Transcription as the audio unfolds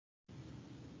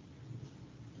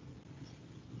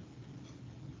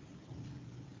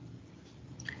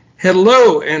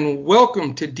Hello and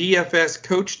welcome to DFS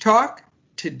Coach Talk.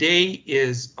 Today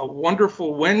is a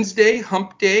wonderful Wednesday,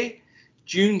 Hump Day,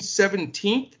 June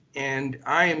 17th, and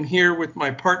I am here with my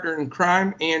partner in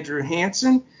crime, Andrew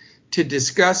Hansen, to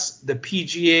discuss the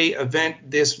PGA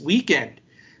event this weekend.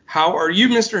 How are you,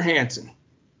 Mr. Hansen?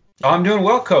 Oh, I'm doing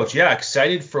well, Coach. Yeah,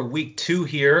 excited for week 2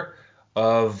 here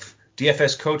of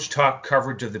DFS Coach Talk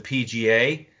coverage of the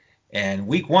PGA. And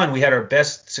week 1, we had our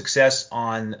best success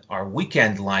on our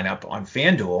weekend lineup on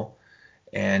FanDuel.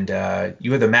 And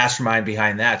you were the mastermind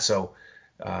behind that. So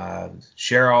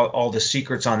share all the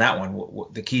secrets on that one,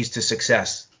 the keys to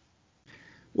success.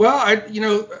 Well,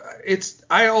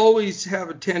 I always have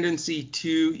a tendency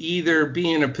to either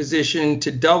be in a position to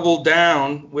double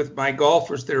down with my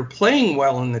golfers that are playing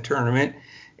well in the tournament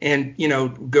and,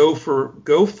 go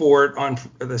for it on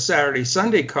the Saturday,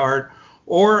 Sunday card,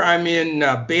 or I'm in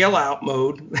bailout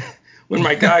mode when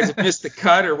my guys have missed the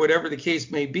cut or whatever the case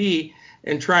may be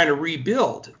and trying to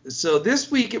rebuild. So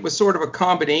this week it was sort of a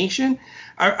combination.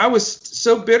 I was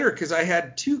so bitter because I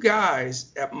had 2 guys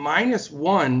at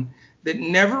 -1 that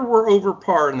never were over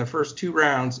par in the first 2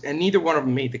 rounds, and neither one of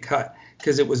them made the cut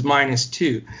because it was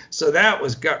 -2. So that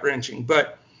was gut-wrenching.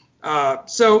 But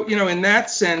in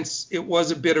that sense, it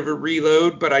was a bit of a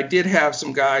reload, but I did have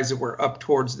some guys that were up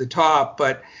towards the top.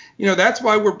 But, that's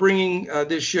why we're bringing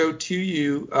this show to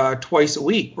you twice a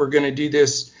week. We're going to do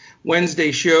this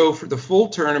Wednesday show for the full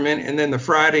tournament, and then the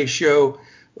Friday show,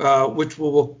 which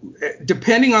will,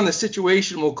 depending on the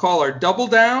situation, we'll call our double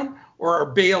down or our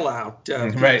bailout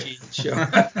PGA show.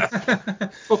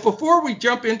 But before we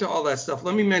jump into all that stuff,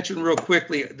 let me mention real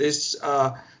quickly, this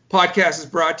podcast is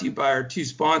brought to you by our 2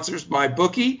 sponsors,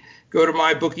 MyBookie. Go to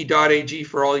mybookie.ag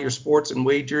for all your sports and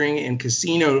wagering and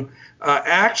casino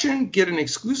action. Get an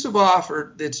exclusive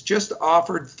offer that's just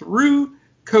offered through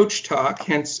Coach Talk,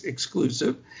 hence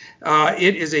exclusive.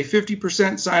 It is a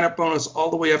 50% sign-up bonus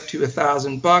all the way up to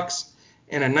 $1,000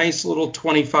 and a nice little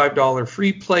 $25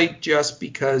 free play just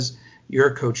because you're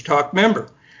a Coach Talk member.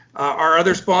 Our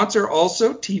other sponsor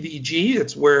also, TVG.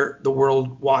 It's where the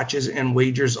world watches and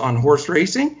wagers on horse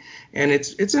racing. And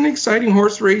it's an exciting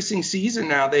horse racing season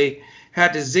now. They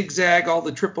had to zigzag all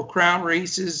the Triple Crown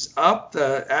races up.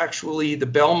 The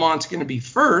Belmont's going to be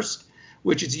first,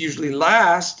 which is usually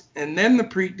last, and then the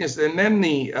Preakness, and then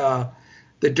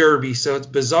the Derby. So it's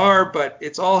bizarre, but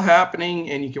it's all happening,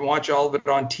 and you can watch all of it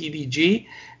on TVG.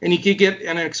 And you can get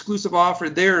an exclusive offer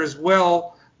there as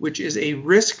well, which is a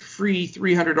risk-free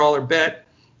 $300 bet.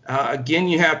 Again,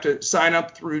 you have to sign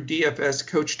up through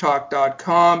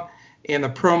dfscoachtalk.com, and the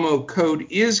promo code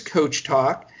is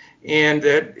CoachTalk, and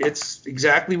it's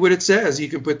exactly what it says. You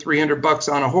can put $300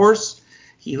 on a horse.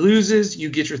 He loses, you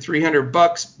get your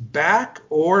 $300 back,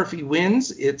 or if he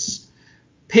wins, it's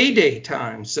payday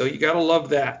time. So you got to love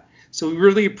that. So we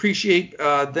really appreciate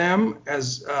them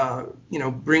as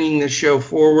bringing this show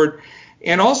forward.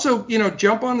 And also,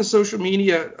 jump on the social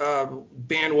media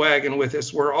bandwagon with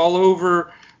us. We're all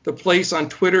over the place on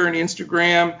Twitter and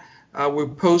Instagram. We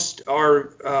post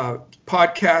our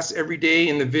podcasts every day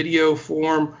in the video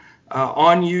form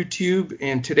on YouTube.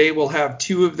 And today we'll have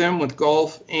 2 of them with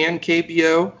golf and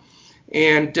KBO.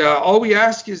 And all we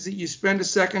ask is that you spend a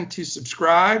second to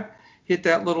subscribe, hit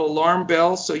that little alarm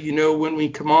bell so you know when we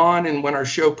come on and when our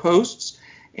show posts.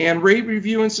 And rate,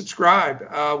 review, and subscribe.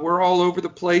 We're all over the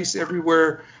place,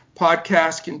 everywhere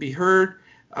podcasts can be heard.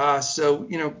 So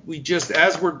we just,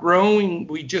 as we're growing,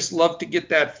 we just love to get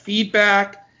that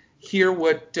feedback, hear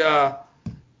what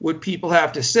people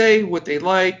have to say, what they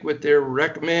like, what they're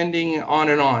recommending, on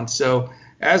and on. So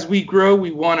as we grow,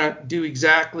 we want to do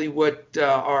exactly what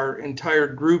our entire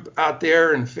group out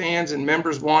there and fans and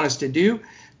members want us to do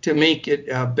to make it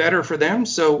better for them.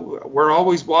 So we're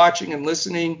always watching and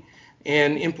listening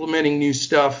and implementing new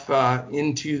stuff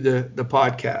into the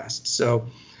podcast. So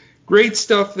great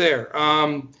stuff there.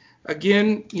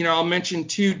 Again, I'll mention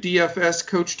too,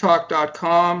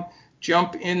 dfscoachtalk.com.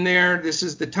 Jump in there. This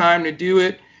is the time to do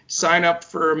it. Sign up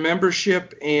for a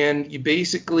membership, and you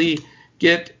basically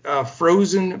get a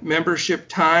frozen membership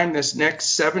time this next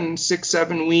 7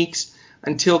 weeks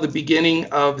until the beginning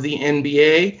of the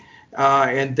NBA.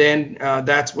 And then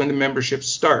that's when the membership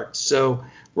starts. So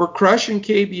we're crushing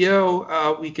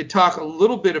KBO. We could talk a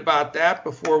little bit about that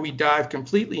before we dive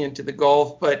completely into the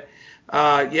golf. But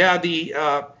our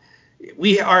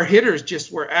hitters just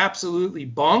were absolutely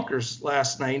bonkers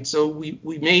last night. So we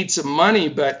made some money.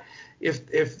 But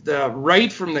if the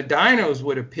right from the Dinos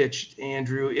would have pitched,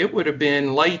 Andrew, it would have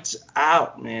been lights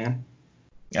out, man.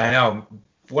 I know.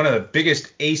 One of the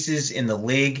biggest aces in the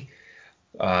league,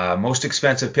 most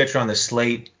expensive pitcher on the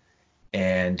slate,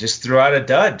 and just threw out a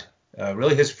dud.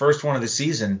 Really his first one of the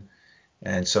season.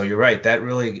 And so you're right, that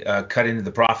really cut into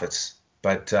the profits.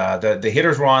 But the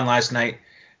hitters were on last night.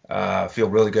 Feel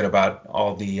really good about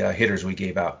all the hitters we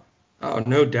gave out. Oh,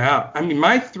 no doubt. I mean,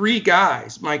 my three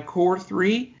guys, my core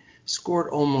three, scored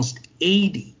almost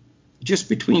 80 just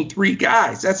between three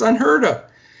guys. That's unheard of.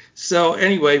 So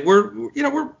anyway,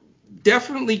 we're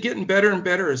definitely getting better and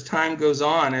better as time goes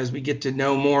on, as we get to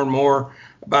know more and more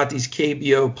about these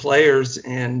KBO players,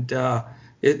 and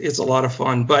it's a lot of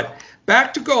fun. But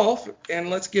back to golf, and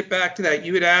let's get back to that.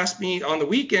 You had asked me on the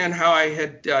weekend how I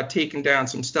had taken down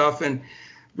some stuff, and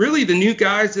really the new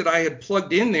guys that I had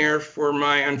plugged in there for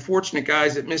my unfortunate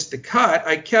guys that missed the cut,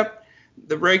 I kept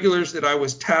the regulars that I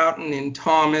was touting in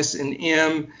Thomas and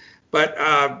M, but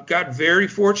got very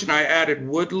fortunate. I added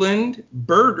Woodland,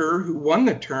 Berger, who won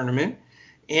the tournament,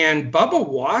 and Bubba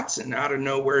Watson out of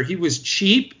nowhere. He was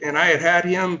cheap, and I had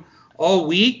him all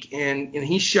week, and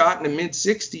he shot in the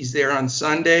mid-60s there on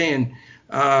Sunday, and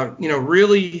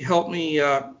really helped me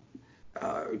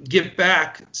give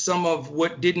back some of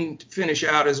what didn't finish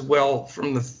out as well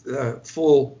from the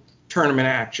full tournament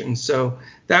action. So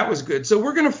that was good. So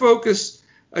we're going to focus,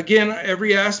 again,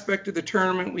 every aspect of the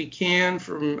tournament we can,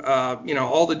 from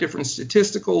all the different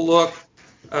statistical look.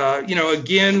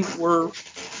 Again,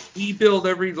 we build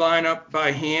every lineup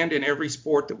by hand in every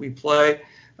sport that we play.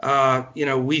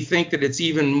 We think that it's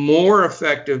even more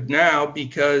effective now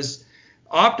because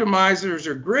optimizers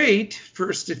are great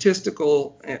for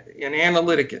statistical and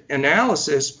analytic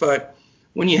analysis, but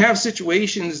when you have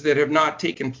situations that have not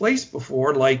taken place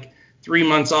before, like 3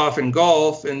 months off in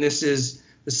golf, and this is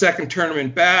the second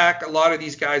tournament back, a lot of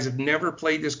these guys have never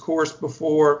played this course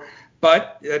before,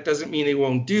 but that doesn't mean they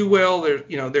won't do well.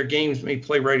 Their games may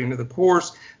play right into the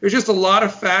course. There's just a lot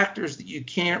of factors that you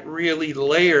can't really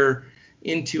layer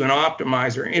into an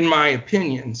optimizer, in my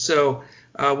opinion. So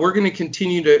we're going to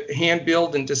continue to hand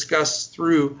build and discuss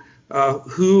through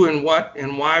who and what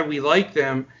and why we like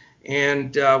them.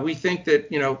 And we think that,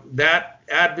 that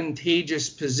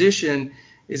advantageous position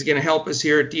is going to help us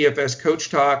here at DFS Coach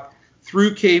Talk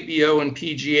through KBO and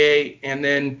PGA, and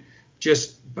then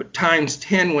just times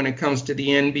 10 when it comes to the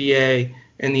NBA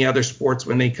and the other sports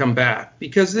when they come back.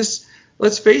 Because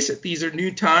let's face it, these are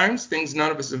new times, things none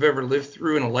of us have ever lived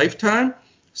through in a lifetime.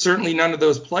 Certainly none of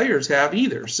those players have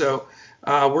either. So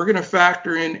we're going to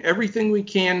factor in everything we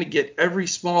can to get every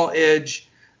small edge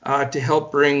to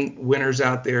help bring winners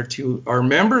out there to our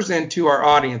members and to our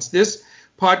audience. This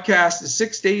podcast is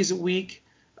 6 days a week.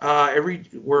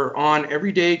 We're on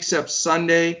every day except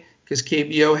Sunday, because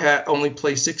KBO only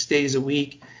plays 6 days a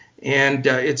week, and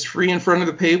it's free in front of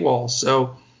the paywall.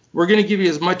 So we're going to give you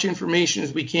as much information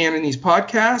as we can in these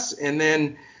podcasts, and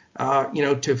then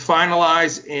to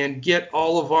finalize and get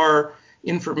all of our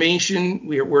information,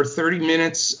 we're 30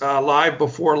 minutes live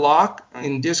before lock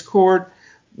in Discord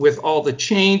with all the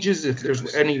changes. If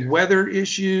there's any weather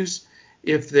issues,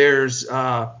 if there's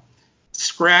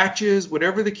scratches,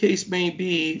 whatever the case may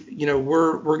be,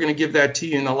 we're going to give that to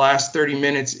you in the last 30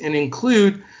 minutes and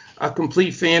include a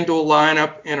complete FanDuel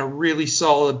lineup and a really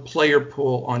solid player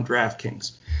pool on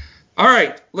DraftKings. All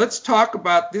right, let's talk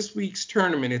about this week's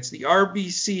tournament. It's the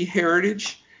RBC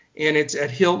Heritage, and it's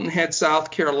at Hilton Head,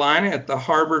 South Carolina at the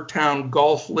Harbor Town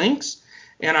Golf Links.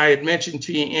 And I had mentioned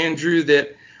to you, Andrew,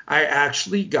 that I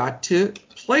actually got to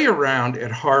play around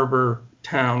at Harbor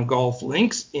Town Golf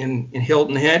Links in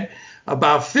Hilton Head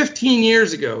about 15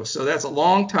 years ago. So that's a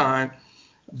long time.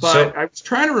 But I was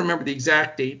trying to remember the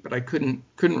exact date, but I couldn't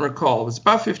recall. It was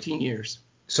about 15 years.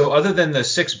 So other than the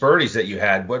 6 birdies that you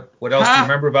had, what else do you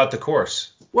remember about the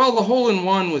course? Well, the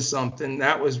hole-in-one was something.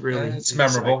 That was really it's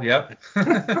memorable, yep.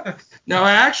 No,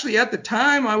 actually, at the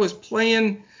time I was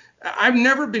playing – I've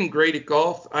never been great at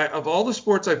golf. Of all the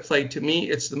sports I've played, to me,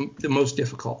 it's the most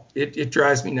difficult. It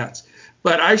drives me nuts.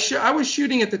 But I was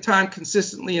shooting at the time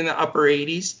consistently in the upper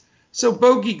 80s. So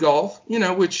bogey golf,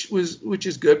 which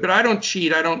is good. But I don't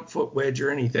cheat. I don't foot wedge or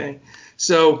anything.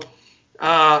 So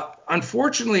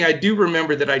unfortunately, I do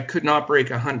remember that I could not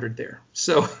break 100 there.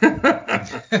 So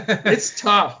it's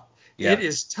tough. Yeah. It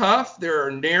is tough. There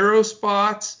are narrow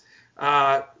spots.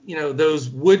 Those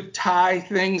wood tie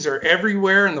things are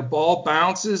everywhere, and the ball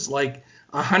bounces like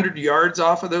 100 yards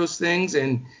off of those things,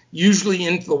 and usually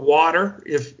into the water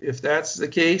if that's the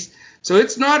case. So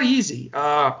it's not easy.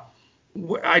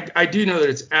 I do know that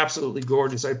it's absolutely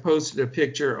gorgeous. I posted a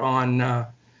picture on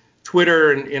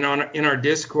Twitter and in our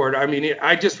Discord. I mean,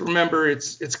 I just remember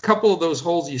it's a couple of those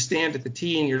holes you stand at the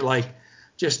tee and you're like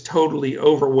just totally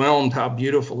overwhelmed how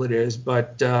beautiful it is.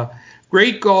 But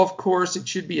great golf course. It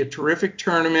should be a terrific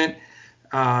tournament.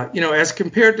 As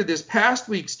compared to this past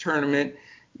week's tournament,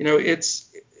 it's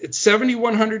It's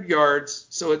 7,100 yards,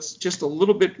 so it's just a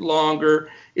little bit longer.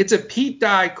 It's a Pete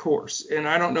Dye course, and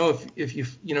I don't know if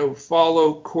you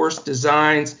follow course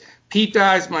designs. Pete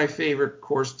Dye is my favorite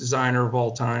course designer of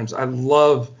all times. I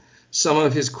love some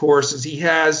of his courses.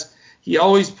 He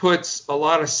always puts a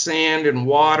lot of sand and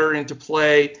water into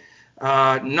play,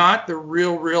 not the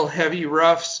real heavy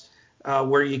roughs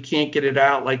where you can't get it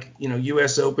out like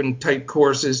U.S. Open type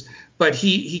courses, but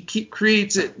he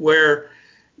creates it where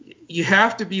you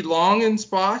have to be long in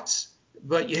spots,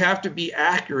 but you have to be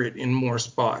accurate in more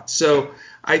spots. So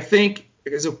I think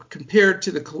compared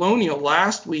to the Colonial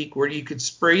last week where you could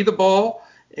spray the ball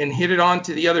and hit it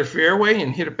onto the other fairway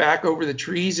and hit it back over the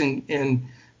trees and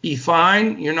be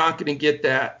fine, you're not going to get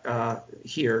that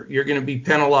here. You're going to be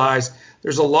penalized.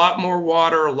 There's a lot more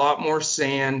water, a lot more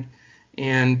sand,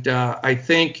 and I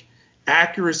think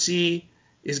accuracy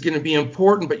is going to be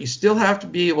important, but you still have to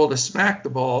be able to smack the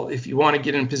ball if you want to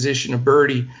get in position of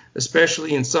birdie,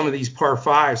 especially in some of these par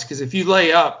fives, because if you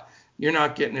lay up, you're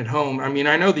not getting it home. I mean,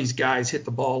 I know these guys hit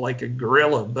the ball like a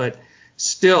gorilla, but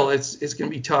still it's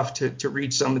going to be tough to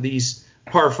reach some of these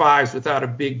par fives without a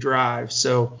big drive.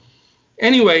 So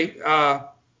anyway,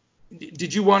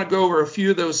 did you want to go over a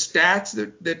few of those stats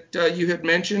that you had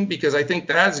mentioned? Because I think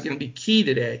that is going to be key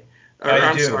today.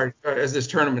 As this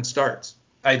tournament starts.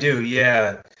 I do,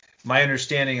 yeah. My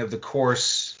understanding of the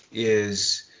course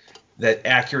is that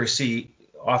accuracy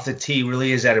off the tee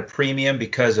really is at a premium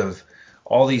because of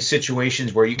all these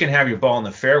situations where you can have your ball in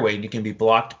the fairway and you can be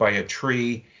blocked by a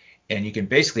tree and you can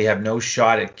basically have no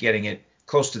shot at getting it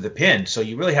close to the pin. So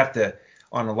you really have to,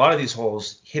 on a lot of these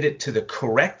holes, hit it to the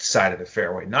correct side of the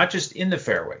fairway, not just in the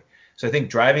fairway. So I think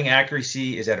driving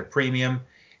accuracy is at a premium,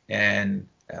 and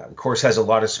the course has a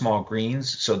lot of small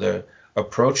greens, so the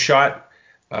approach shot,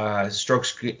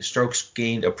 strokes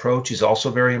gained approach is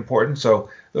also very important. So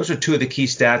those are two of the key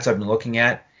stats I've been looking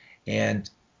at. And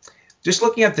just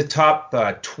looking at the top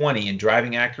 20 in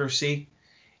driving accuracy,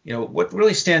 what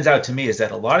really stands out to me is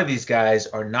that a lot of these guys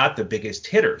are not the biggest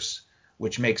hitters,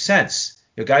 which makes sense.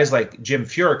 Guys like Jim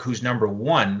Furyk, who's number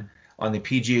 1 on the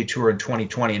PGA Tour in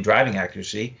 2020 in driving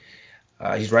accuracy,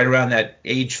 he's right around that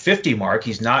age 50 mark.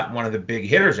 He's not one of the big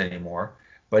hitters anymore,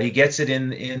 but he gets it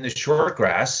in the short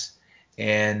grass,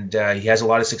 and he has a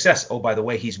lot of success. Oh, by the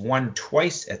way, he's won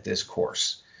twice at this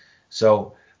course.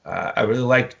 So I really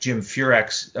like Jim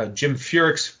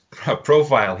Furyk's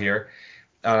profile here,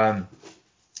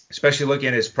 especially looking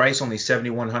at his price, only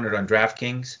 $7,100 on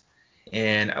DraftKings.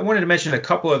 And I wanted to mention a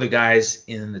couple other guys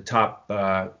in the top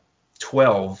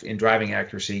 12 in driving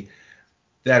accuracy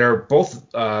that are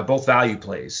both value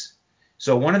plays.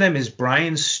 So one of them is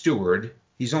Brian Stewart.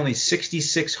 He's only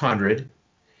 6,600.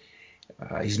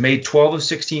 He's made 12 of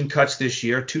 16 cuts this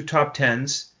year, 2 top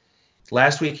 10s.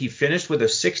 Last week he finished with a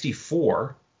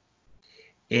 64,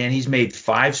 and he's made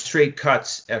 5 straight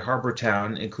cuts at Harbour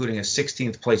Town, including a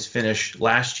 16th place finish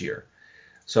last year.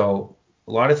 So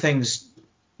a lot of things,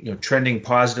 trending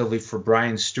positively for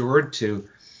Brian Stewart to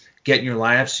get in your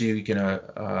lineup so you can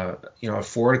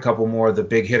afford a couple more of the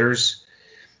big hitters.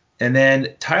 And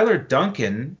then Tyler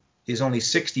Duncan is only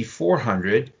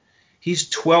 6,400. He's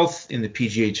 12th in the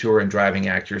PGA Tour in driving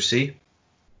accuracy.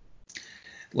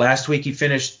 Last week he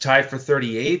finished tied for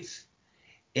 38th,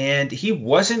 and he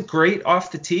wasn't great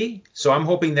off the tee. So I'm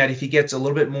hoping that if he gets a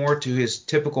little bit more to his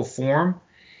typical form,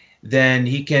 then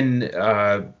he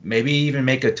can maybe even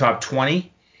make a top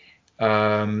 20.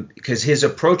 Because his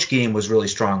approach game was really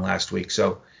strong last week.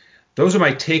 So those are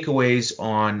my takeaways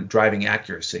on driving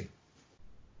accuracy.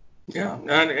 Yeah,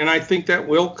 and I think that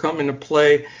will come into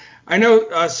play. I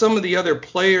know some of the other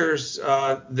players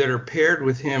that are paired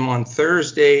with him on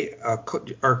Thursday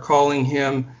are calling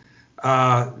him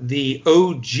the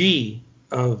OG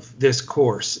of this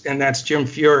course, and that's Jim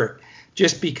Furyk.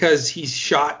 Just because he's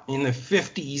shot in the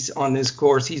 50s on this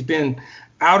course, he's been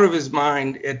out of his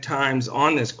mind at times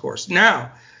on this course.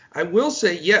 Now, I will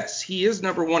say, yes, he is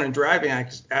number 1 in driving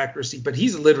accuracy, but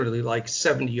he's literally like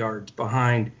 70 yards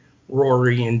behind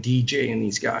Rory and DJ and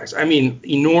these guys. I mean,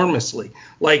 enormously.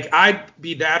 Like, I'd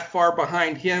be that far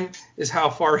behind him is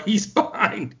how far he's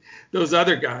behind those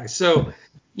other guys. So,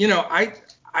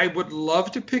 I would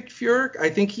love to pick Furyk. I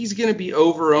think he's going to be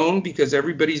over-owned because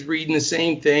everybody's reading the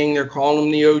same thing. They're calling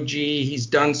him the OG. He's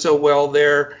done so well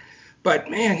there. But,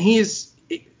 man,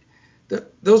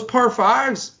 those par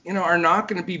fives, are not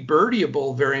going to be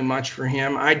birdieable very much for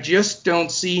him. I just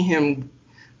don't see him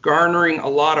garnering a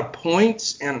lot of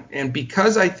points. And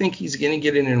because I think he's going to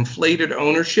get an inflated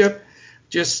ownership,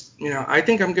 I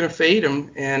think I'm going to fade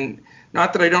him. And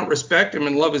not that I don't respect him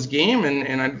and love his game,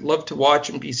 and I'd love to watch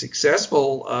him be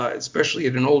successful, especially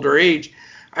at an older age.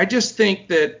 I just think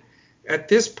that at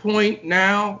this point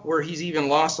now where he's even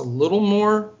lost a little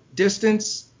more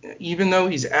distance, even though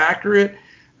he's accurate,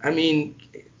 I mean,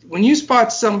 when you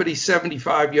spot somebody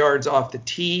 75 yards off the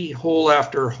tee, hole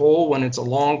after hole, when it's a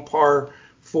long par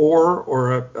 4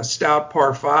 or a stout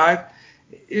par 5,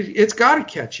 it's got to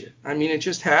catch it. I mean, it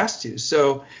just has to.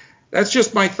 So that's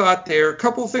just my thought there. A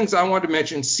couple of things I wanted to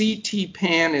mention. C.T.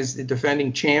 Pan is the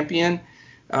defending champion.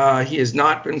 He has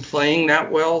not been playing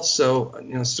that well, so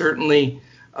certainly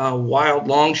a wild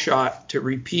long shot to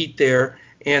repeat there.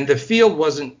 And the field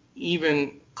wasn't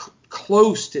even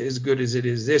close to as good as it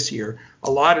is this year.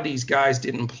 A lot of these guys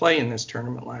didn't play in this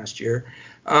tournament last year.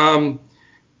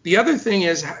 The other thing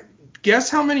is, guess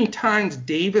how many times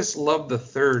Davis Love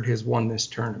III has won this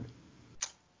tournament?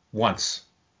 Once.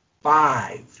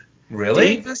 5.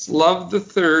 Really? Davis Love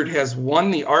III has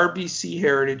won the RBC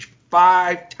Heritage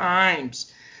 5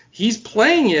 times. He's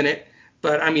playing in it,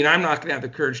 but I mean, I'm not going to have the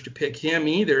courage to pick him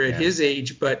either at his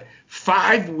age, but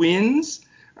 5 wins?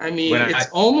 I mean, it's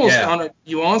almost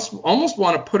you almost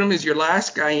want to put him as your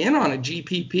last guy in on a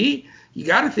GPP. You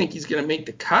got to think he's going to make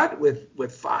the cut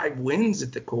with 5 wins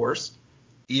at the course.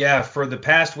 Yeah, for the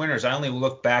past winners, I only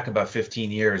looked back about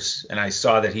 15 years, and I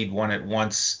saw that he'd won it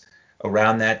once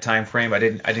around that time frame. I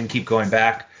didn't keep going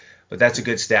back, but that's a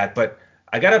good stat. But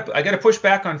I gotta push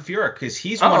back on Furyk because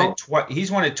he's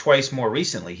won it twice more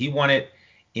recently. He won it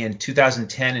in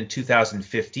 2010 and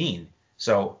 2015.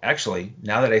 So actually,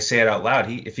 now that I say it out loud,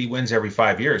 if he wins every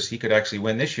 5 years, he could actually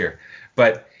win this year.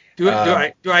 But do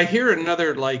I hear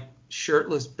another like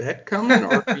shirtless bet coming,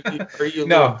 or are you a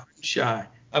little shy?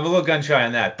 I'm a little gun shy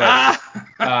on that,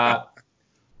 but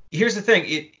here's the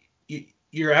thing: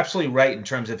 you're absolutely right in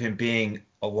terms of him being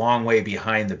a long way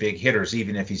behind the big hitters,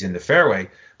 even if he's in the fairway.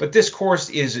 But this course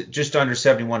is just under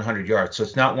 7,100 yards, so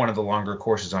it's not one of the longer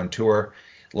courses on tour.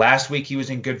 Last week he was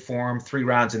in good form, 3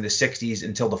 rounds in the 60s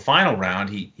until the final round.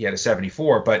 He had a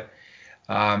 74, but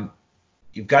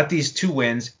you've got these 2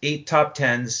 wins, 8 top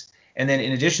 10s, and then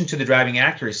in addition to the driving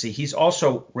accuracy, he's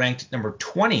also ranked number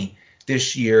 20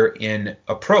 this year in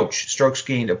approach, strokes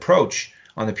gained approach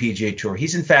on the PGA Tour.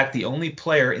 He's in fact the only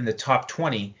player in the top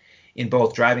 20 in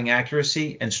both driving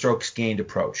accuracy and strokes gained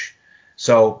approach.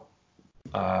 So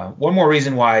one more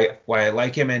reason why I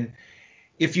like him. And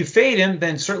if you fade him,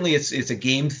 then certainly it's a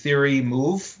game theory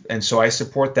move, and so I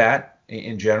support that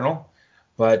in general.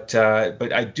 But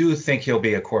I do think he'll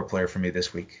be a core player for me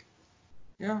this week.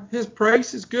 Yeah, his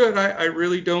price is good. I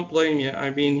really don't blame you. I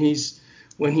mean,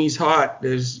 when he's hot,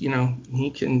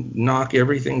 he can knock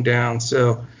everything down.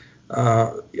 So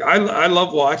I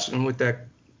love watching him with that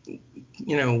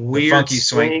weird funky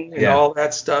swing and all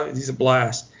that stuff. He's a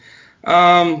blast.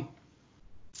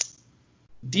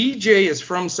 DJ is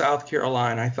from South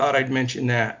Carolina. I thought I'd mention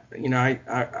that.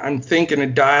 I'm thinking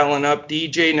of dialing up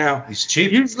DJ now. He's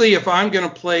cheap. Usually if I'm going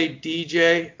to play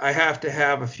DJ, I have to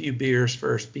have a few beers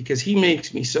first because he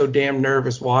makes me so damn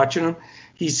nervous watching him.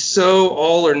 He's so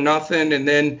all or nothing, and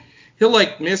then he'll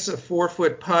like miss a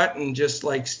 4-foot putt and just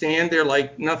like stand there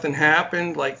like nothing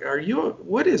happened. Like,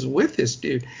 what is with this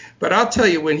dude? But I'll tell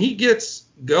you, when he gets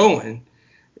going,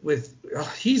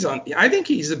 I think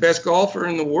he's the best golfer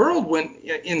in the world when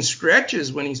in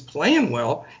stretches when he's playing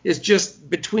well. It's just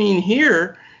between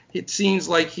here, it seems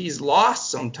like he's lost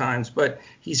sometimes. But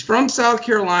he's from South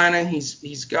Carolina.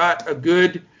 He's got a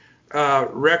good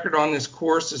record on this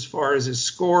course as far as his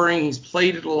scoring. He's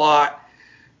played it a lot.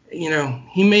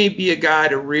 He may be a guy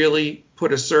to really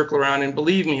put a circle around. And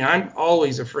believe me, I'm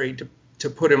always afraid to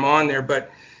put him on there. But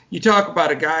you talk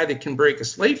about a guy that can break a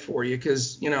slate for you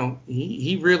because,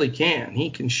 he really can. He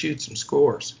can shoot some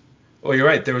scores. Well, you're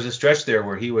right. There was a stretch there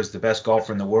where he was the best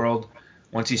golfer in the world.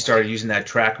 Once he started using that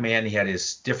TrackMan, he had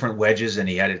his different wedges and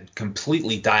he had it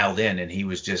completely dialed in, and he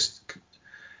was just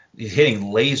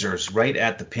hitting lasers right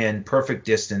at the pin, perfect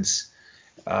distance.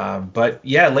 But,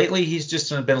 yeah, lately he's just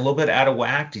been a little bit out of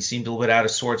whack. He seemed a little bit out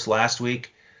of sorts last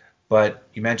week. But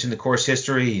you mentioned the course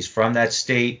history. He's from that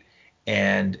state,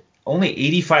 and only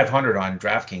 8,500 on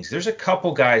DraftKings. There's a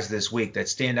couple guys this week that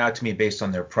stand out to me based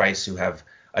on their price who have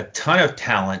a ton of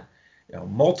talent,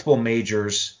 multiple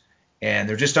majors, and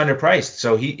they're just underpriced.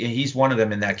 So he's one of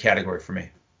them in that category for me.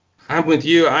 I'm with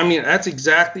you. I mean, that's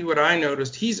exactly what I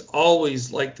noticed. He's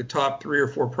always like the top 3 or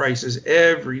 4 prices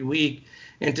every week.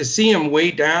 And to see him way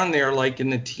down there, like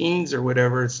in the teens or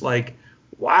whatever, it's like,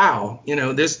 wow,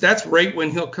 that's right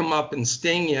when he'll come up and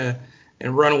sting you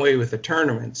and run away with the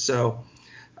tournament. So,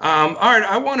 all right,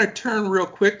 I want to turn real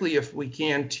quickly, if we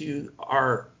can, to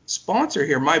our sponsor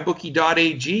here,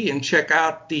 mybookie.ag, and check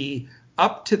out the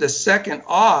up to the second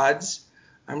odds.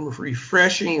 I'm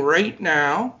refreshing right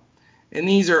now, and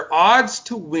these are odds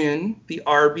to win the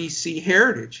RBC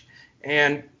Heritage.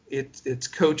 And it's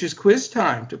coach's quiz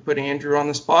time to put Andrew on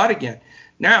the spot again.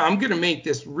 Now, I'm going to make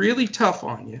this really tough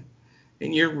on you,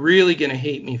 and you're really going to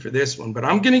hate me for this one, but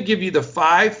I'm going to give you the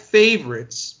 5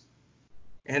 favorites,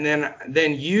 and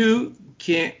then you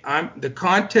can the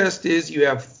contest is you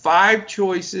have 5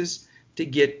 choices to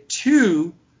get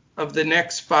 2 of the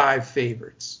next 5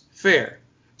 favorites. Fair.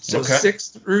 So Okay. 6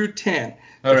 through 10.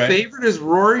 All the right. favorite is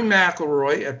Rory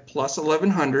McIlroy at plus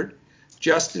 1100.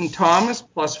 Justin Thomas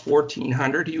plus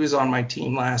 1400. He was on my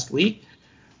team last week.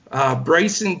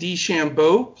 Bryson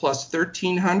DeChambeau plus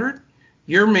 1300.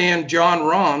 Your man John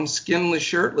Rahm, skinless,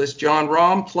 shirtless, John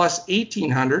Rahm plus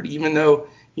 1800, even though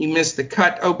he missed the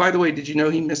cut. Oh, by the way, did you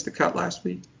know he missed the cut last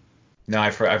week? No,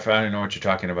 I don't know what you're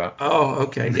talking about. Oh,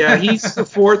 okay. Yeah, he's the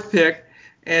 4th pick.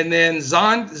 And then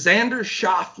Xander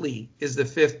Schauffele is the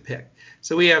 5th pick.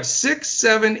 So we have 6,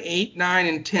 7, 8, 9,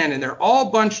 and 10, and they're all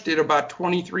bunched at about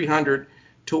 2,300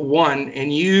 to 1,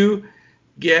 and you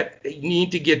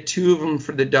need to get 2 of them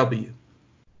for the W.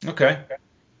 Okay.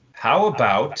 How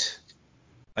about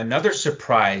another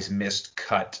surprise missed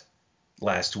cut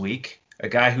last week? A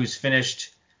guy who's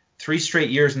finished 3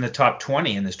 straight years in the top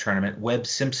 20 in this tournament, Webb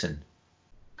Simpson.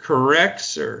 Correct,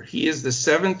 sir. He is the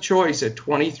 7th choice at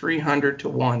 2,300 to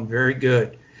 1. Very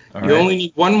good. All You right. only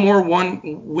need one more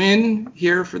win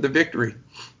here for the victory.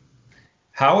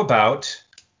 How about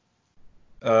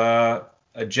a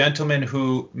gentleman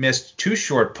who missed 2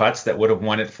 short putts that would have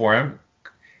won it for him?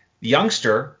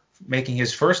 Youngster making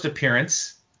his first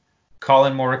appearance,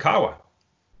 Colin Morikawa.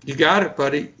 You got it,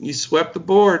 buddy. You swept the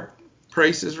board.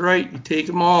 Price is right. You take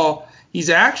them all. He's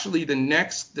actually the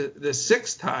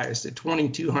 6th highest at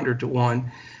 2,200 to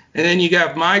 1. And then you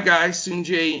got my guy,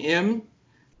 Sungjae Im,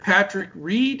 Patrick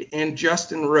Reed, and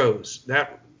Justin Rose.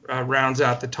 That rounds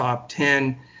out the top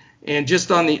 10. And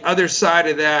just on the other side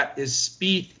of that is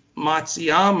Spieth,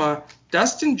 Matsuyama,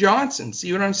 Dustin Johnson.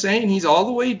 See what I'm saying? He's all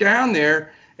the way down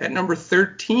there at number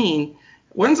 13.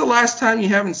 When's the last time you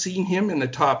haven't seen him in the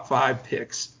top 5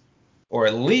 picks? Or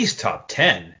at least top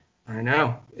 10. I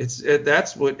know.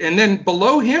 That's what. And then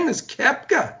below him is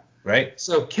Koepka. Right.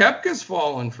 So Koepka's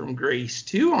fallen from grace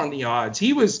too on the odds.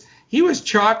 He was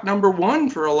chalk number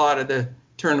 1 for a lot of the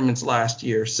tournaments last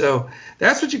year. So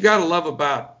that's what you got to love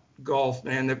about golf,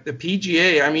 man. The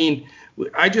PGA. I mean,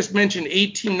 I just mentioned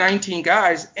 18, 19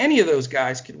 guys. Any of those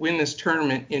guys could win this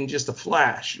tournament in just a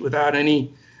flash without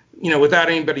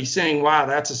anybody saying, "Wow,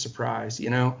 that's a surprise."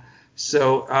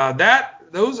 So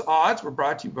those odds were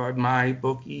brought to you by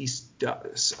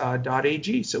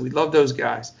mybookies.ag. So we love those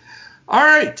guys. All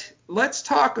right, let's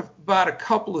talk about a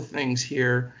couple of things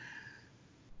here.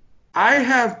 I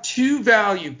have 2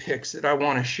 value picks that I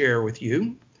want to share with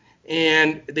you,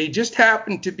 and they just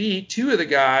happen to be 2 of the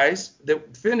guys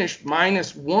that finished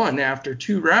 -1 after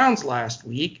 2 rounds last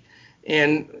week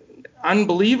and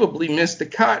unbelievably missed the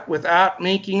cut without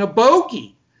making a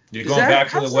bogey. You're going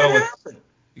back to the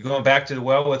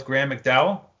well with Graham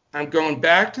McDowell? I'm going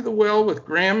back to the well with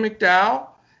Graham McDowell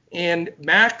and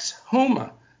Max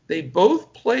Homa. They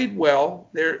both played well.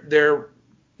 Their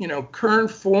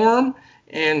current form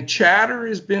and chatter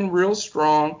has been real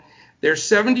strong. They're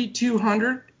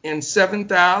 7,200 and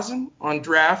 7,000 on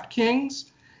DraftKings,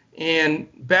 and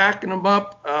backing them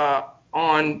up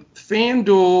on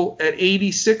FanDuel at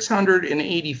 8,600 and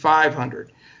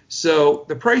 8,500. So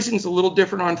the pricing's a little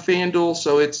different on FanDuel,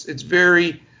 so it's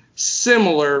very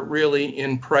similar really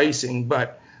in pricing.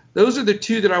 But those are the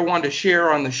 2 that I wanted to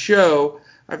share on the show.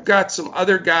 I've got some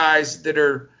other guys that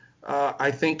are,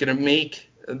 I think, going to make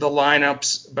the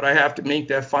lineups, but I have to make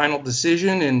that final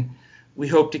decision, and we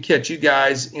hope to catch you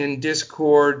guys in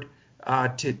Discord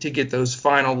to get those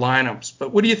final lineups.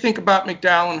 But what do you think about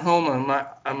McDowell and Homa?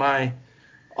 Am I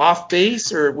off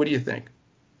base, or what do you think?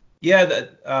 Yeah,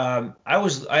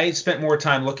 I spent more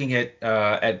time looking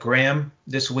at Graham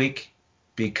this week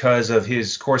because of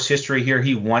his course history here.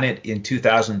 He won it in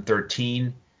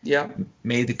 2013. Yeah.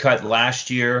 Made the cut last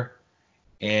year,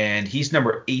 and he's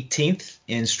number 18th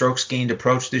in strokes gained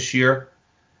approach this year.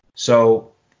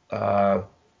 So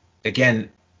again,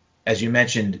 as you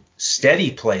mentioned, steady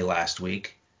play last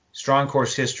week, strong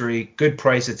course history, good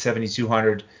price at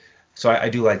 7,200. So I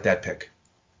do like that pick.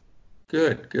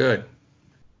 Good.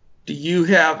 Do you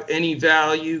have any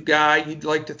value guy you'd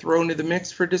like to throw into the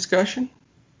mix for discussion?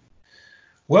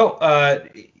 Well,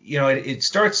 it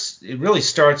really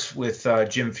starts with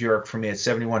Jim Furyk for me at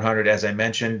 7,100, as I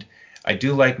mentioned. I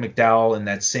do like McDowell in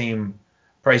that same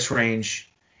price range.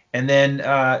 And then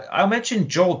I'll mention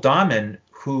Joel Dahman,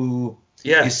 who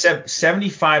is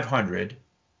 7,500.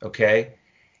 Okay.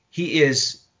 He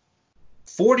is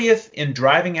 40th in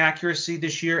driving accuracy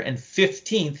this year and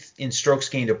 15th in strokes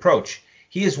gained approach.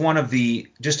 he is one of the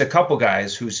just a couple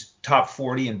guys who's top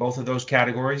 40 in both of those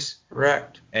categories.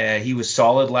 Correct. He was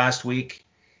solid last week.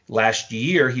 Last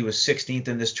year, he was 16th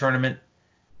in this tournament.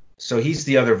 So he's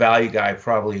the other value guy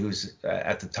probably who's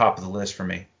at the top of the list for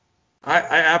me. I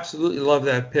absolutely love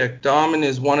that pick. Dahmen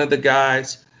is one of the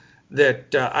guys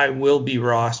that I will be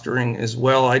rostering as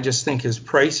well. I just think his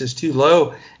price is too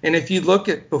low. And if you look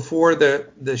at before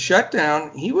the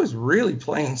shutdown, he was really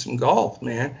playing some golf,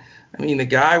 man. I mean, the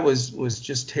guy was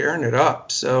just tearing it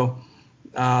up. So,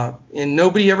 and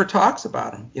nobody ever talks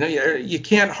about him. You know, you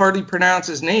can't hardly pronounce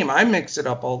his name. I mix it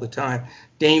up all the time.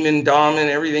 Dahmen,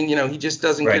 everything. You know, he just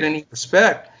doesn't get any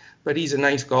respect. But he's a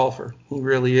nice golfer. He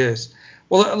really is.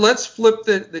 Well, let's flip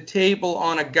the table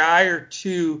on a guy or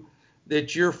two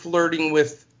that you're flirting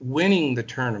with winning the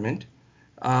tournament,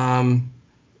 and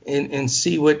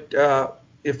see what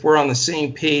if we're on the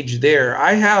same page there.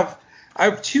 I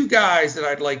have two guys that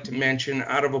I'd like to mention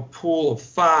out of a pool of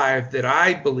 5 that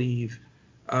I believe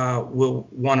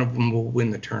one of them will win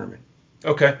the tournament.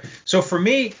 Okay, so for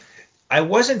me, I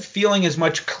wasn't feeling as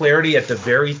much clarity at the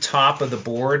very top of the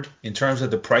board in terms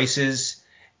of the prices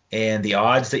and the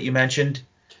odds that you mentioned.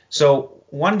 So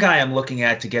one guy I'm looking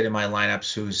at to get in my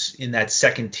lineups who's in that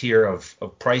second tier of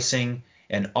pricing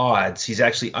and odds, he's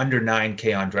actually under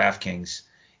 9K on DraftKings,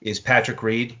 is Patrick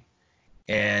Reed.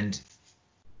 And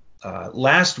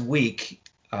last week,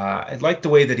 I liked the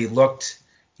way that he looked.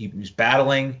 He was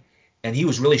battling, and he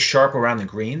was really sharp around the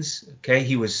greens. Okay,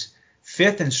 he was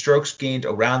 5th in strokes gained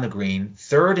around the green,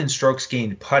 3rd in strokes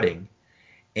gained putting.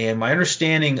 And my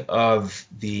understanding of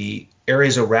the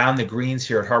areas around the greens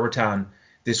here at Harbortown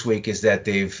this week is that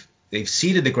they've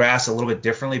seeded the grass a little bit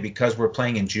differently because we're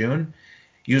playing in June.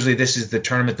 Usually this is the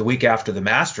tournament the week after the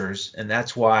Masters, and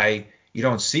that's why you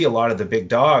don't see a lot of the big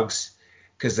dogs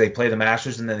because they play the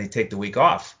Masters and then they take the week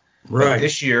off. Right. But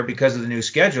this year, because of the new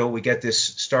schedule, we get this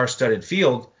star-studded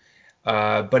field,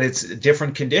 but it's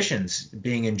different conditions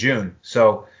being in June.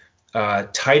 So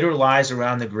tighter lies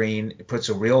around the green. It puts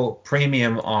a real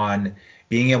premium on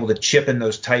being able to chip in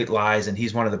those tight lies, and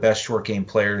he's one of the best short game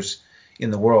players in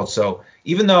the world. So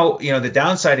even though, you know, the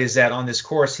downside is that on this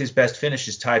course, his best finish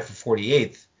is tied for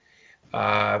 48th,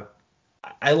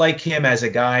 I like him as a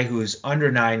guy who's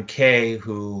under 9K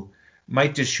who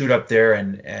might just shoot up there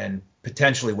and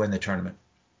potentially win the tournament.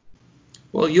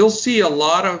 Well, you'll see a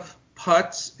lot of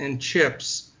putts and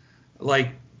chips,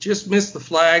 like just miss the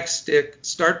flag stick,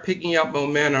 start picking up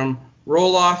momentum,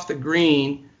 roll off the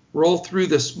green, roll through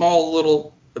the small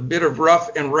little bit of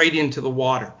rough and right into the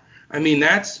water. I mean,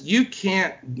 you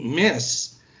can't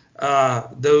miss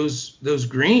those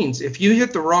greens. If you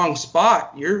hit the wrong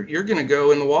spot, you're going to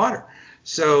go in the water.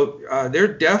 So there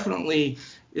definitely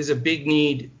is a big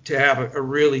need to have a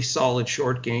really solid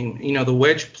short game. You know, the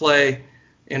wedge play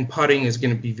and putting is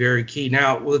going to be very key.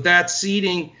 Now, with that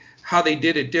seeding, how they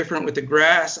did it different with the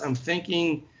grass, I'm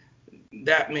thinking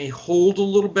that may hold a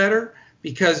little better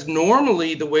because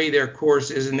normally the way their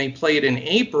course is, and they play it in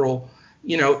April,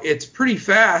 you know, it's pretty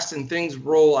fast and things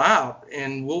roll out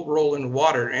and we'll roll into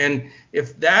water. And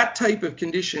if that type of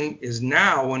condition is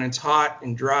now when it's hot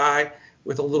and dry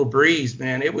with a little breeze,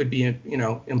 man, it would be, you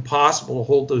know, impossible to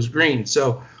hold those greens.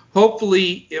 So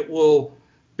hopefully it will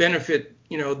benefit,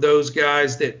 you know, those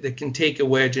guys that can take a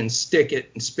wedge and stick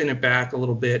it and spin it back a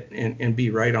little bit and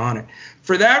be right on it.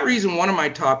 For that reason, one of my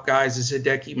top guys is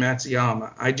Hideki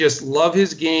Matsuyama. I just love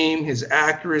his game, his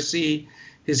accuracy,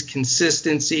 his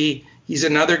consistency. He's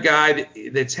another guy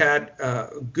that's had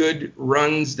good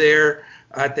runs there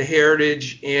at the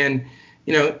Heritage. And,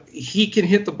 you know, he can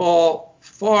hit the ball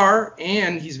far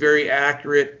and he's very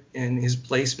accurate in his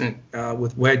placement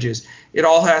with wedges. It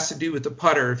all has to do with the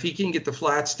putter. If he can get the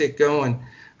flat stick going.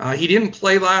 He didn't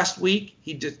play last week.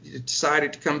 He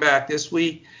decided to come back this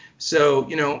week. So,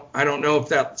 you know, I don't know if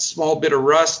that small bit of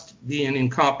rust being in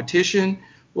competition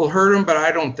will hurt him, but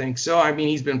I don't think so. I mean,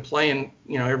 he's been playing,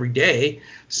 you know, every day.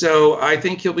 So I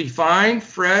think he'll be fine,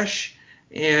 fresh,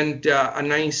 and a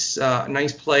nice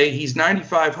play. He's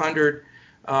 9,500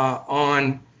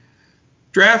 on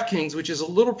DraftKings, which is a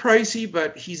little pricey,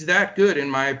 but he's that good in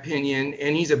my opinion.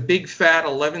 And he's a big fat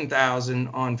 11,000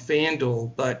 on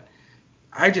FanDuel. But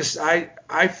I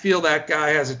feel that guy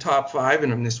has a top 5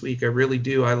 in him this week. I really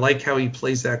do. I like how he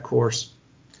plays that course.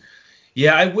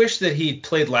 Yeah, I wish that he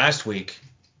played last week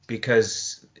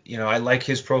because, you know, I like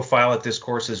his profile at this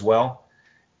course as well.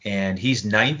 And he's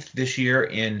 9th this year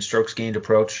in strokes gained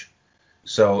approach.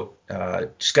 So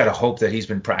just got to hope that he's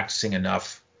been practicing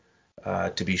enough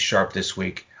to be sharp this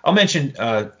week. I'll mention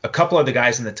a couple of the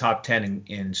guys in the top 10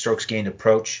 in strokes gained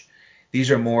approach.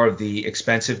 These are more of the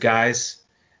expensive guys.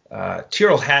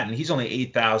 Tyrrell Hatton, he's only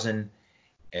 8,000.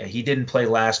 He didn't play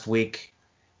last week,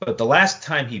 but the last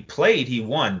time he played, he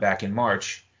won back in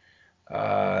March.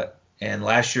 And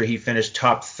last year he finished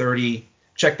top 30.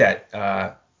 Check that.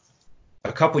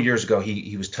 A couple years ago,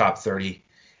 he was top 30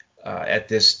 at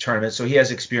this tournament, so he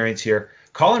has experience here.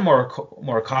 Colin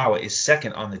Morikawa is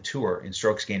second on the tour in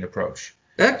strokes gained approach.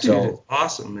 That dude is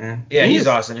awesome, man. Yeah, he's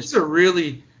awesome. He's a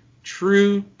really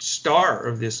true star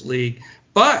of this league.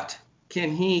 But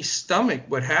can he stomach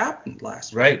what happened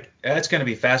last week? Right. That's going to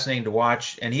be fascinating to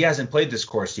watch. And he hasn't played this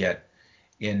course yet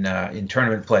in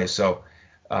tournament play, so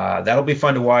that'll be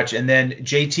fun to watch. And then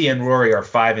JT and Rory are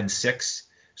 5 and 6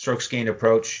 strokes gained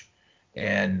approach.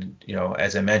 And,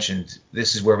 as I mentioned,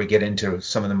 this is where we get into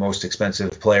some of the most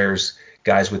expensive players,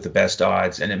 guys with the best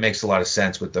odds, and it makes a lot of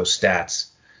sense with those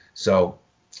stats. So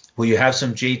will you have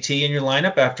some JT in your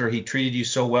lineup after he treated you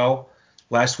so well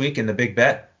last week in the big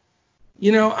bet?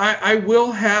 I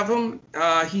will have him.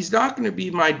 He's not going to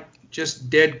be my just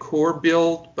dead core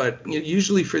build, but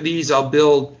usually for these I'll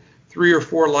build 3 or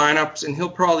 4 lineups, and he'll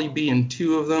probably be in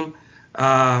 2 of them.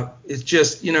 It's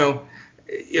just,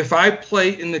 if I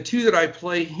play in the 2 that I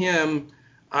play him,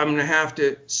 I'm going to have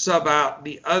to sub out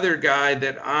the other guy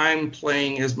that I'm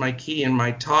playing as my key in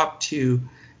my top 2.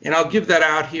 And I'll give that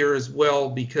out here as well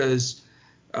because,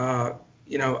 I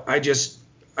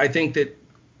think that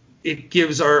it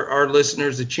gives our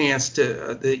listeners a chance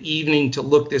to the evening to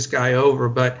look this guy over.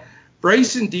 But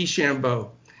Bryson DeChambeau,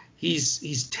 he's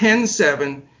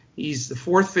 10-7. He's the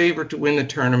 4th favorite to win the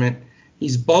tournament.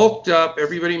 He's bulked up.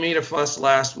 Everybody made a fuss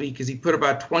last week because he put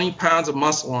about 20 pounds of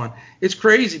muscle on. It's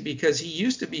crazy because he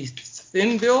used to be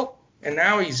thin built, and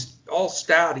now he's all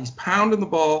stout. He's pounding the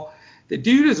ball. The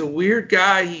dude is a weird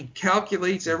guy. He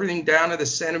calculates everything down to the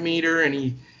centimeter,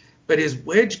 but his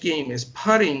wedge game, his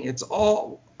putting, it's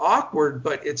all awkward,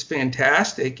 but it's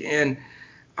fantastic. And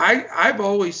I've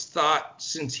always thought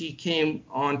since he came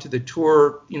onto the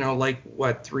tour,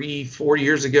 3-4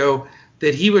 years ago,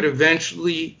 that he would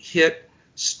eventually hit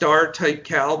star type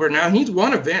caliber. Now he's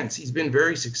won events. He's been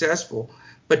very successful,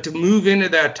 but to move into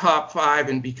that top 5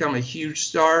 and become a huge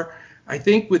star, I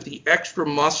think with the extra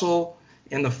muscle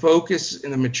and the focus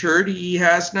and the maturity he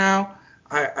has now,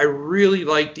 I really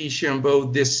like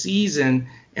DeChambeau this season,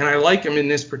 and I like him in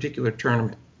this particular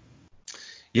tournament.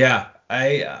 Yeah,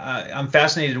 I'm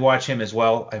fascinated to watch him as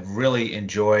well. I really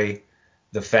enjoy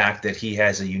the fact that he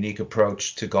has a unique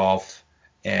approach to golf,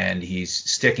 and he's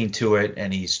sticking to it,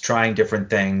 and he's trying different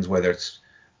things, whether it's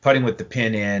putting with the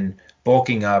pin in,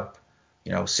 bulking up,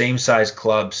 same size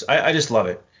clubs. I just love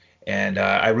it, and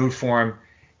I root for him.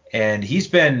 And he's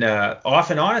been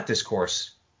off and on at this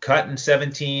course, cut in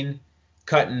 17,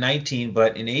 cut in 19,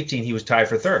 but in 18 he was tied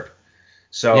for 3rd.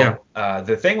 So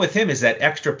the thing with him is that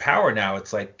extra power now.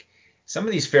 It's like some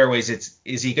of these fairways,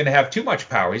 is he going to have too much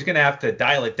power? He's going to have to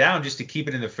dial it down just to keep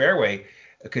it in the fairway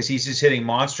because he's just hitting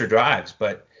monster drives.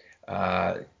 But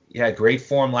great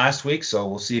form last week, so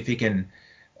we'll see if he can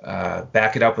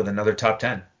back it up with another top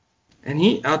 10.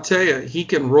 And I'll tell you, he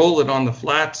can roll it on the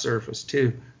flat surface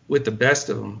too with the best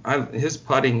of them. His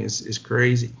putting is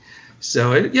crazy.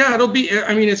 So it'll be.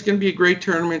 It's going to be a great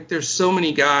tournament. There's so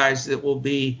many guys that will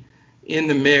be in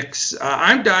the mix.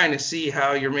 I'm dying to see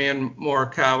how your man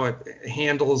Morikawa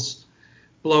handles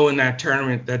blowing that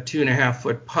tournament, that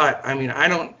 2.5-foot putt. I'm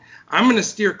going to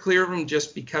steer clear of him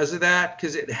just because of that,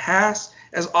 because it has,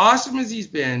 as awesome as he's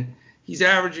been, he's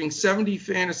averaging 70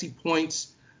 fantasy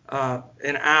points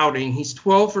an outing. He's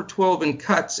 12 for 12 in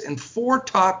cuts and 4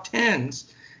 top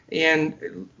 10s, and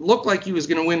it looked like he was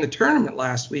going to win the tournament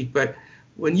last week. But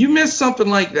when you miss something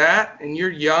like that and you're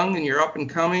young and you're up and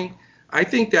coming, I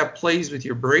think that plays with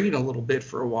your brain a little bit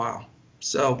for a while.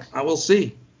 So I will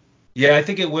see. Yeah, I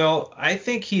think it will. I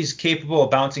think he's capable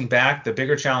of bouncing back. The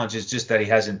bigger challenge is just that he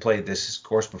hasn't played this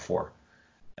course before.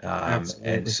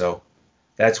 And so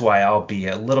that's why I'll be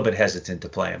a little bit hesitant to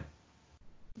play him.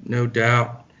 No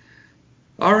doubt.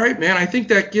 All right, man. I think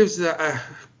that gives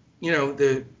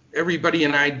everybody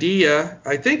an idea.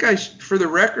 I think for the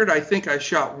record, I think I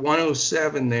shot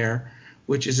 107 there,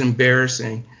 which is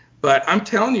embarrassing. But I'm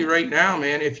telling you right now,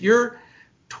 man, if you're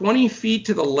 20 feet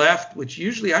to the left, which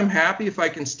usually I'm happy if I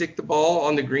can stick the ball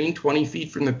on the green 20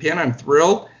 feet from the pin, I'm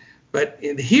thrilled. But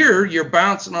here you're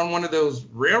bouncing on one of those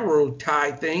railroad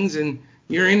tie things and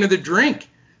you're into the drink.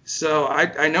 So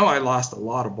I know I lost a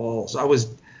lot of balls.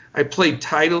 I played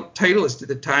Titleist at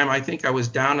the time. I think I was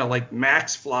down to like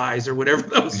Max Flies or whatever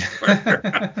those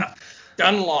were.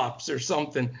 Dunlops or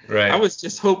something. Right. I was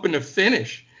just hoping to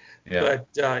finish. Yeah. But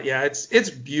it's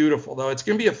beautiful though. It's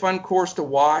going to be a fun course to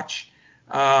watch.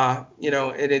 And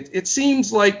it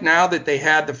seems like now that they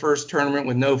had the first tournament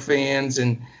with no fans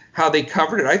and how they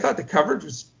covered it, I thought the coverage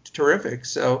was terrific.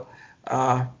 So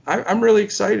I'm really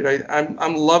excited.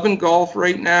 I'm loving golf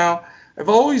right now. I've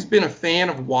always been a fan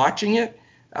of watching it.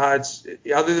 It's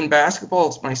other than basketball,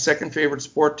 it's my second favorite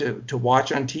sport to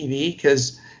watch on TV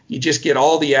because you just get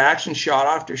all the action shot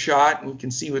after shot, and you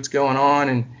can see what's going on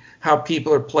and how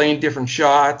people are playing different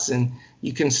shots, and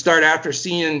you can start after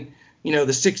seeing the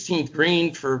 16th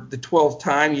green for the 12th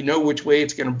time. You know which way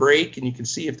it's going to break, and you can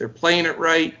see if they're playing it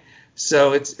right.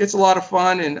 So it's a lot of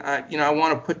fun, and I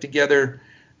want to put together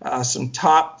some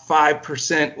top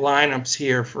 5% lineups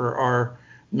here for our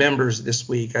members this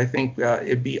week. I think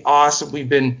it'd be awesome. We've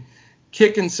been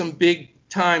kicking some big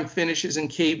time finishes in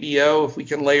KBO. If we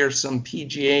can layer some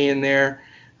PGA in there,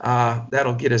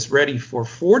 that'll get us ready for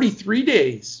 43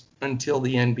 days until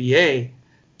the NBA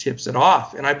tips it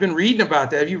off. And I've been reading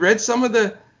about that. Have you read some of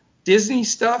the Disney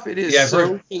stuff? It is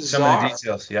so bizarre. Some of the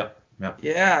details. Yep.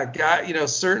 Yeah, got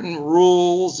certain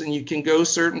rules, and you can go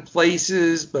certain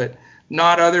places, but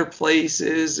not other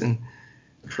places, and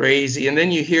crazy. And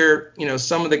then you hear,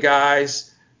 some of the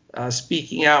guys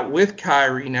speaking out with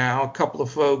Kyrie now, a couple of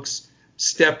folks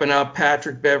stepping up,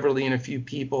 Patrick Beverly and a few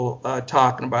people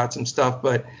talking about some stuff.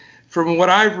 But from what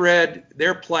I've read,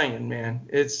 they're playing, man.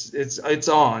 It's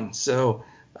on. So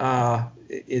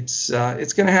it's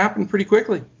going to happen pretty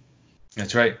quickly.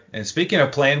 That's right. And speaking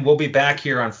of playing, we'll be back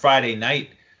here on Friday night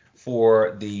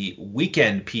for the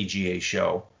weekend PGA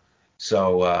show.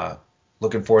 So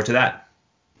looking forward to that.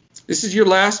 This is your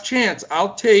last chance.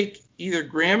 I'll take either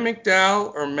Graham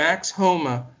McDowell or Max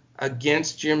Homa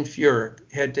against Jim Furyk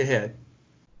head to head.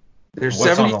 They're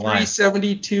 73,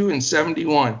 72, and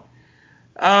 71.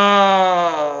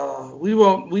 We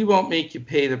won't make you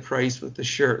pay the price with the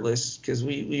shirtless because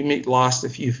we lost a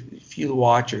few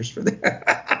watchers for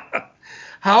that.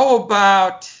 How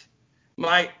about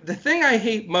the thing I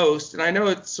hate most, and I know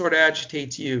it sort of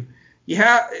agitates you. And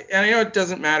I know it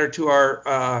doesn't matter to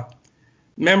our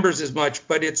members as much,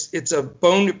 but it's a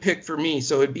bone to pick for me,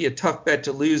 so it'd be a tough bet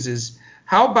to lose. Is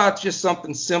how about just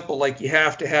something simple like you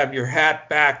have to have your hat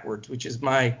backwards, which is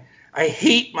I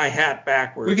hate my hat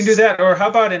backwards. We can do that, or how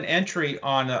about an entry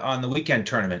on the weekend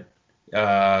tournament,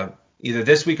 either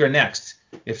this week or next.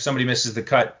 If somebody misses the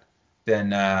cut, then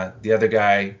the other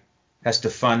guy has to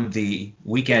fund the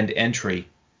weekend entry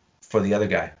for the other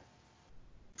guy.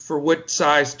 For what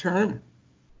size tournament?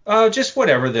 Just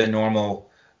whatever the normal,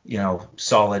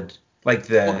 solid, like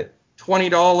the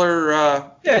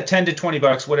 $20. 10 to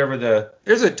 $20, whatever the.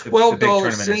 There's a $12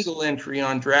 the single entry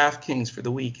on DraftKings for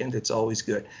the weekend. It's always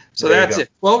good. So that's it.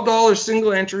 $12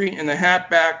 single entry and the hat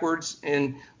backwards.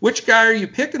 And which guy are you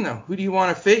picking though? Who do you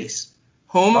want to face?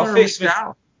 Homa or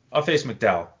McDowell? I'll face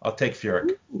McDowell. I'll take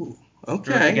Furyk. Ooh,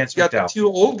 okay. You got the two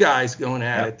old guys going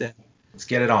at it then. Let's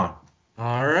get it on.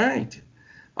 All right.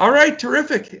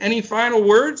 Terrific. Any final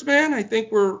words, man? I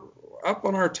think we're up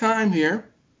on our time here.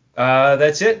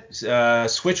 That's it.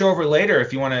 Switch over later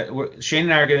if you want to. Shane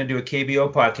and I are going to do a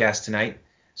KBO podcast tonight.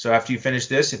 So after you finish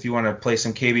this, if you want to play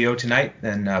some KBO tonight,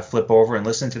 then flip over and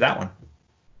listen to that one.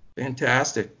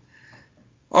 Fantastic.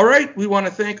 All right. We want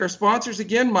to thank our sponsors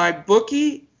again,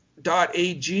 mybookie.ag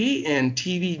and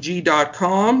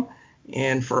tvg.com.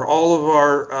 And for all of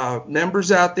our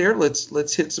members out there,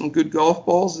 let's hit some good golf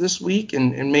balls this week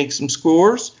and make some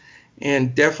scores.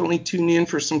 And definitely tune in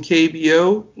for some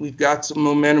KBO. We've got some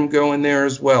momentum going there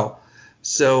as well.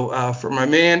 So for my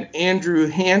man Andrew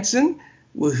Hansen,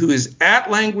 who is at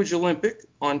Language Olympic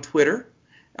on Twitter,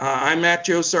 I'm at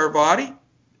Joe Sarvati,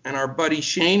 and our buddy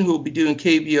Shane, who will be doing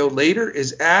KBO later,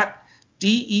 is at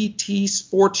DET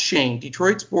Sports Shane,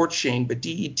 Detroit Sports Shane, but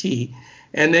DET.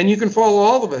 And then you can follow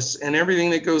all of us and everything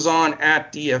that goes on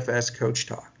at DFS Coach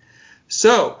Talk.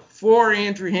 So for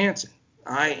Andrew Hansen,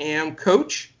 I am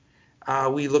Coach.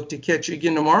 We look to catch you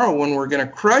again tomorrow when we're going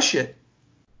to crush it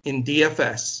in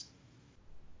DFS.